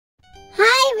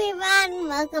everyone,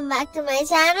 welcome back to my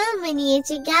channel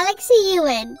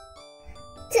miniaturegalaxyun.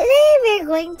 Today we're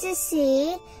going to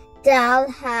see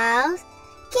dollhouse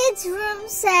kids room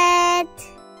set.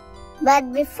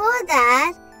 But before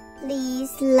that,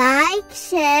 please like,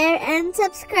 share and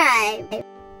subscribe.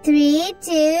 3,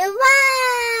 2,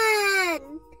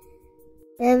 1.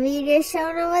 The video is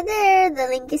shown over there. The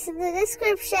link is in the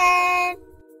description.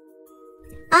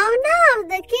 Oh no,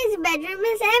 the kids' bedroom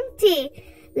is empty.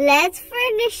 Let's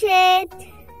furnish it.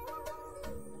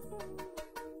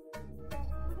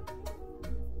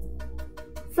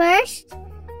 First,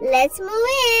 let's move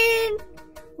in.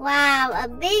 Wow, a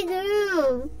big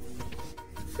room.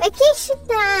 Vacation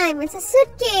time. It's a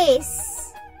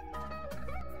suitcase.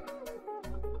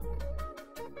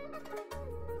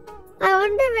 I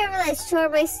wonder where will I store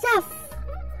my stuff.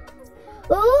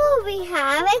 Oh, we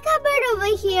have a cupboard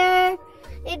over here.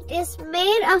 It is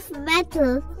made of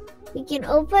metal. We can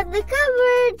open the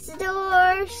cupboards,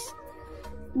 doors,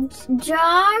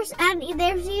 drawers, and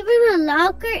there's even a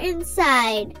locker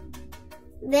inside.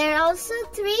 There are also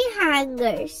 3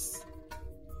 hangers.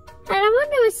 And I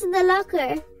wonder what's in the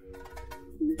locker.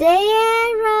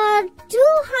 There are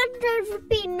 200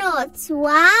 rupee notes.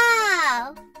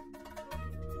 Wow!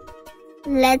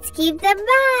 Let's keep them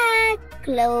back.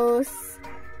 Close,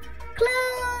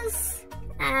 close,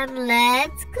 and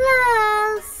let's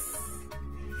close.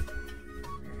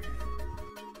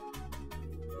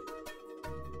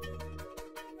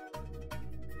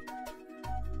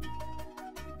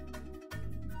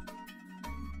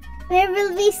 Where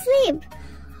will we sleep?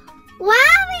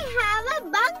 Wow, we have a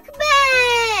bunk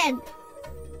bed!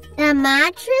 The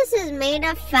mattress is made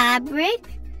of fabric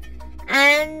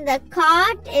and the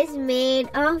cot is made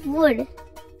of wood.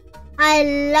 I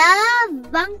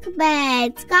love bunk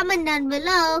beds. Comment down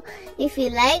below if you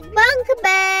like bunk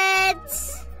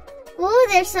beds. Oh,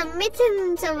 there's some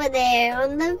mittens over there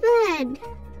on the bed.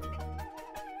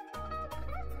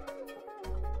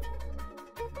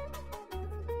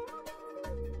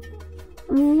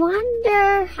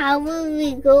 Wonder how will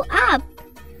we go up?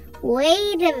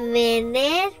 Wait a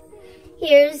minute.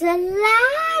 Here's a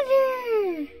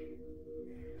ladder.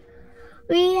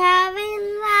 We have a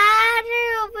ladder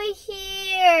over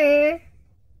here.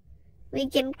 We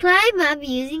can climb up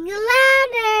using the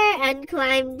ladder and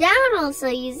climb down also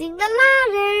using the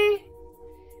ladder.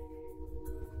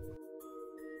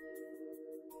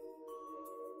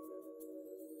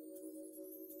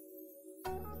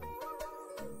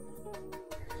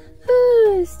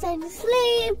 It's time to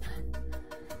sleep.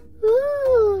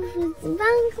 Ooh, it's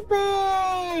bunk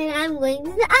bed. I'm going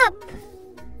to the up.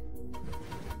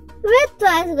 Rito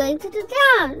is going to the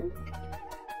down.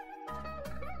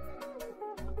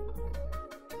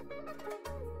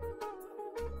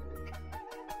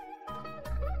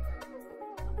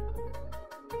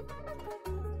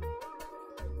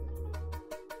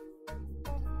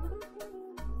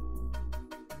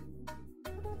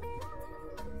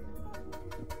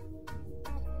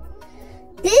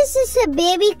 This is a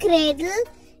baby cradle.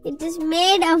 It is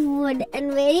made of wood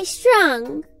and very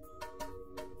strong.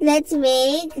 Let's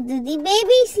make the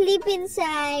baby sleep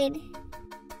inside.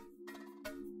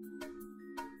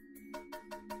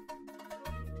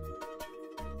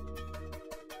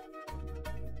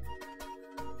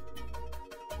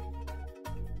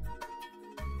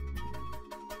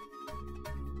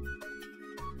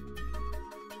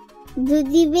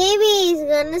 Duddy baby is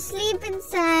gonna sleep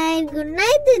inside. Good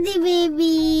night, Duddy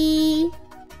baby.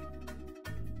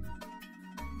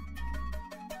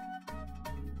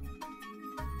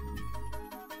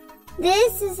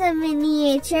 This is a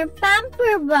miniature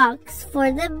pamper box for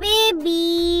the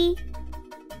baby.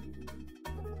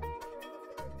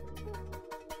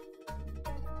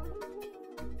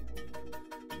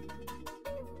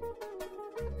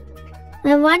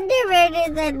 I wonder where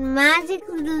did that magic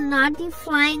little naughty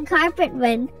flying carpet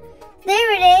went.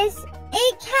 There it is.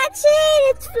 Hey, catch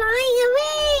it! It's flying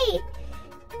away!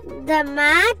 The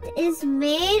mat is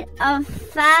made of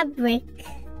fabric.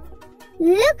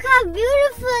 Look how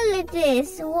beautiful it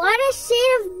is. What a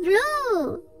shade of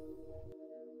blue.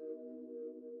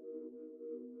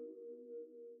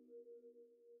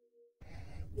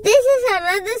 This is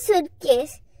another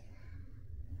suitcase.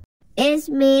 It's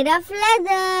made of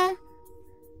leather.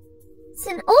 It's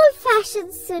an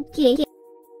old-fashioned suitcase.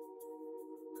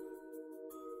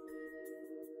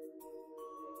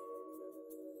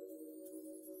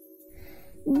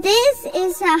 This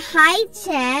is a high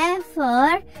chair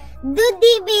for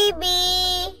Duddy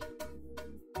baby.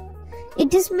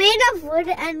 It is made of wood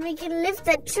and we can lift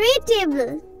the tray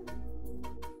table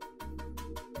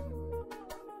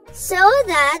so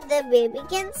that the baby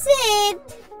can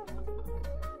sit.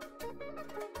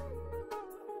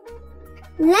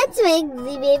 Let's make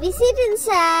the baby sit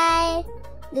inside.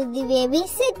 The baby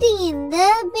sitting in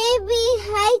the baby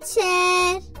high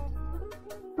chair.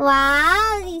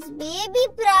 Wow, these baby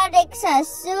products are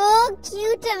so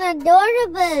cute and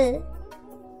adorable.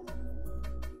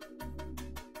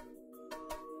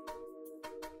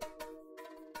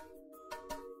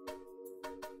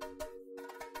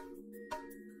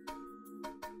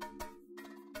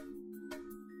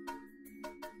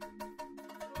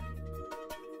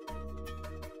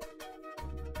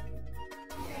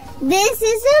 This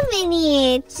is a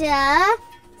miniature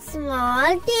small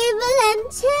table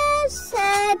and chair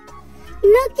set.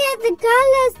 Look at the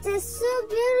colors, they're so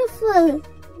beautiful.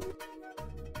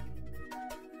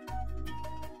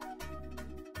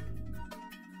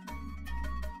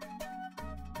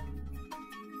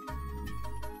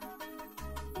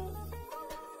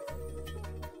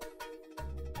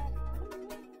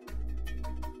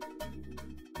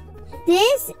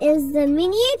 This is the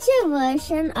miniature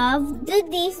version of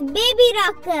this baby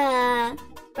rocker.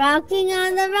 Rocking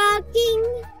on the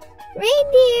rocking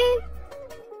reindeer.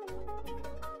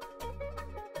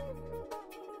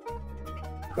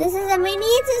 This is a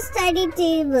miniature study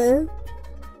table.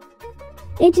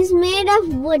 It is made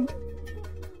of wood.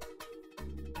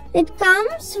 It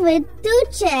comes with 2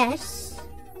 chairs.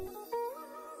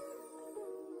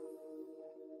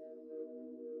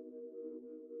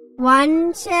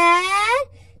 One chair,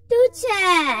 2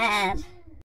 chairs.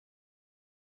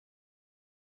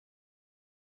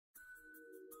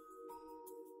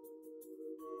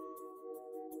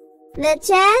 The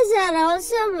chairs are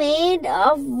also made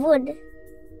of wood.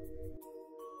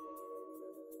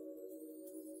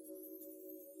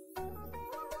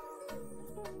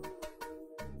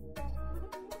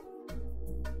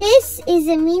 This is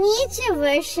a miniature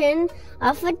version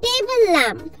of a table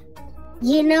lamp.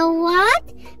 You know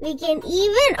what? We can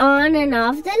even on and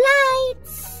off the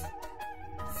lights.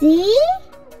 See?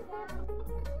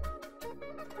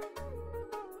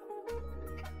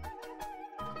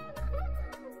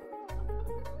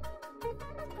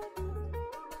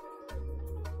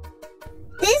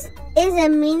 This is a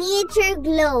miniature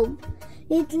globe.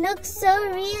 It looks so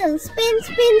real. Spin,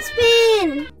 spin,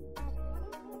 spin.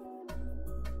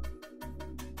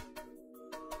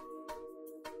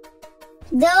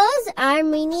 Those are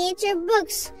miniature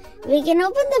books. We can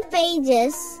open the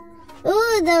pages.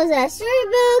 Ooh, those are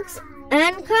storybooks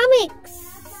and comics.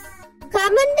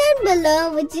 Comment down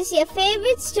below which is your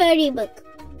favorite storybook.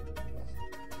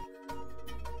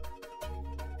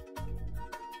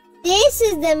 This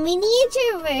is the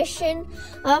miniature version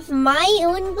of my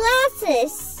own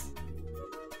glasses.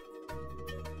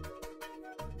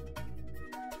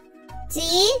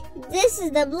 See, this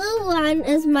is the blue one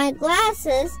is my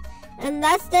glasses. And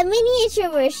that's the miniature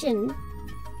version.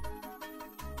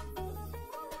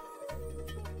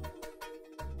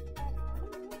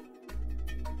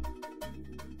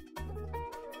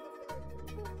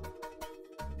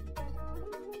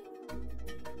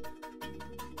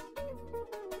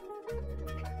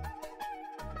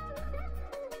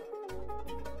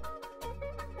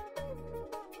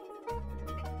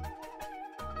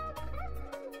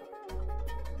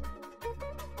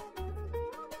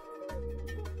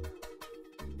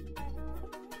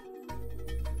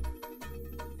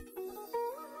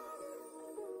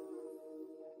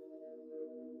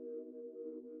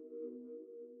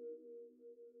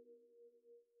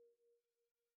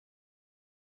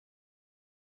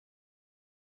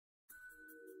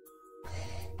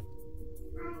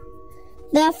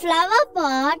 The flower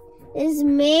pot is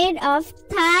made of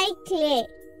Thai clay.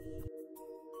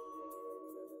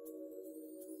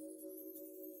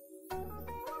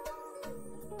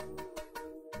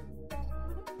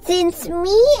 Since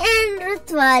me and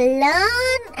Rutwa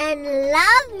learn and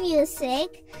love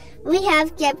music, we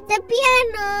have kept the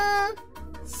piano.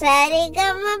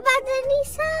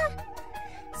 Sa-re-ga-ma-pa-da-ni-sa.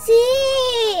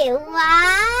 See,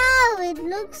 wow, it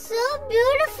looks so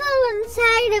beautiful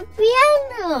inside a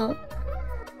piano.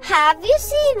 Have you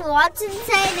seen what's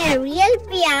inside a real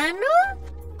piano?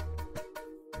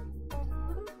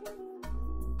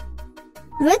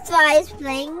 Rutwa is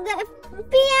playing the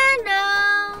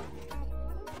piano.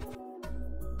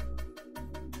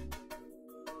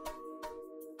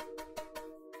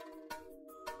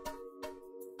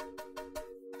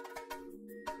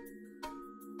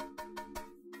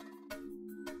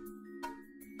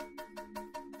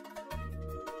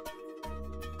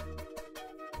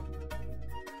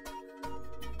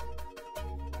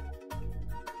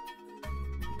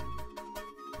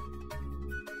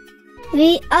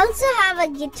 We also have a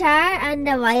guitar and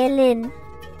a violin.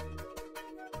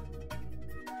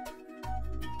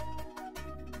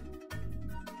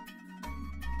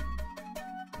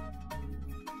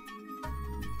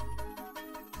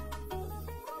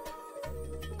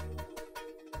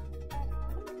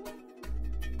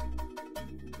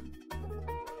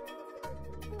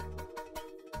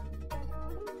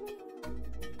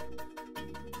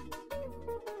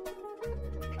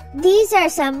 These are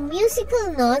some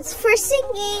musical notes for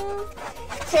singing.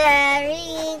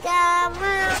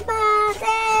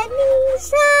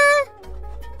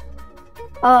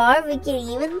 Or we can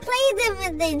even play them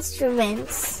with the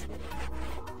instruments.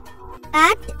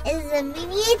 That is a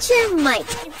miniature mic.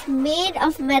 It's made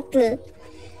of metal.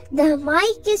 The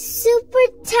mic is super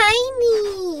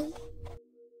tiny.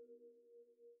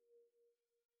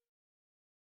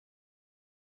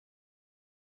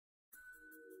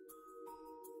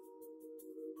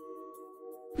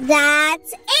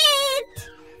 That's it!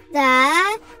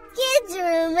 The kids'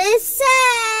 room is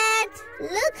set!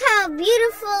 Look how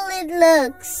beautiful it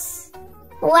looks!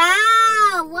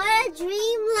 Wow! What a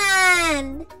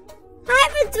dreamland! Hi,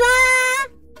 Pratva!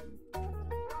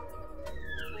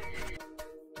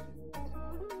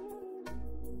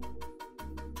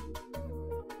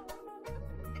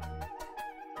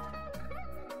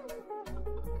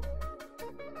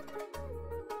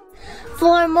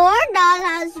 For more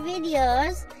dollhouse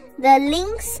videos, the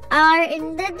links are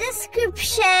in the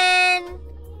description.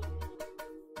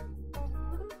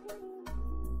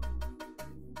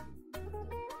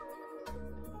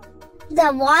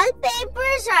 The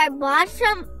wallpapers are bought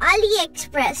from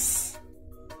AliExpress.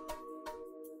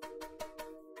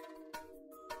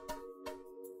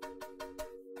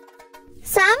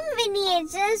 Some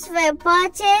miniatures were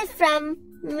purchased from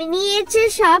Miniature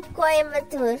Shop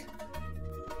Coimbatore.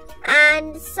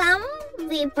 And some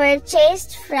we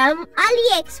purchased from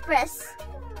AliExpress.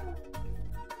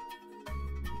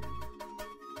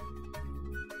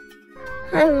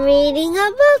 I'm reading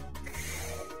a book.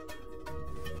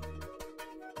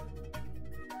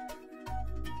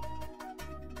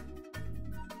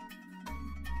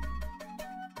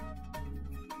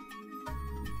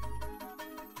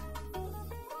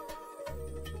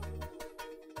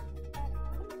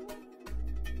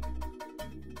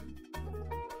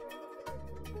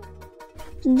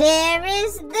 There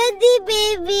is the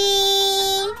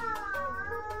baby.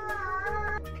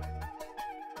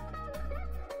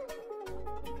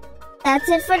 That's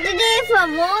it for today. For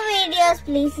more videos,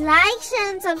 please like,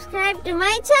 share and subscribe to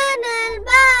my channel.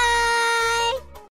 Bye.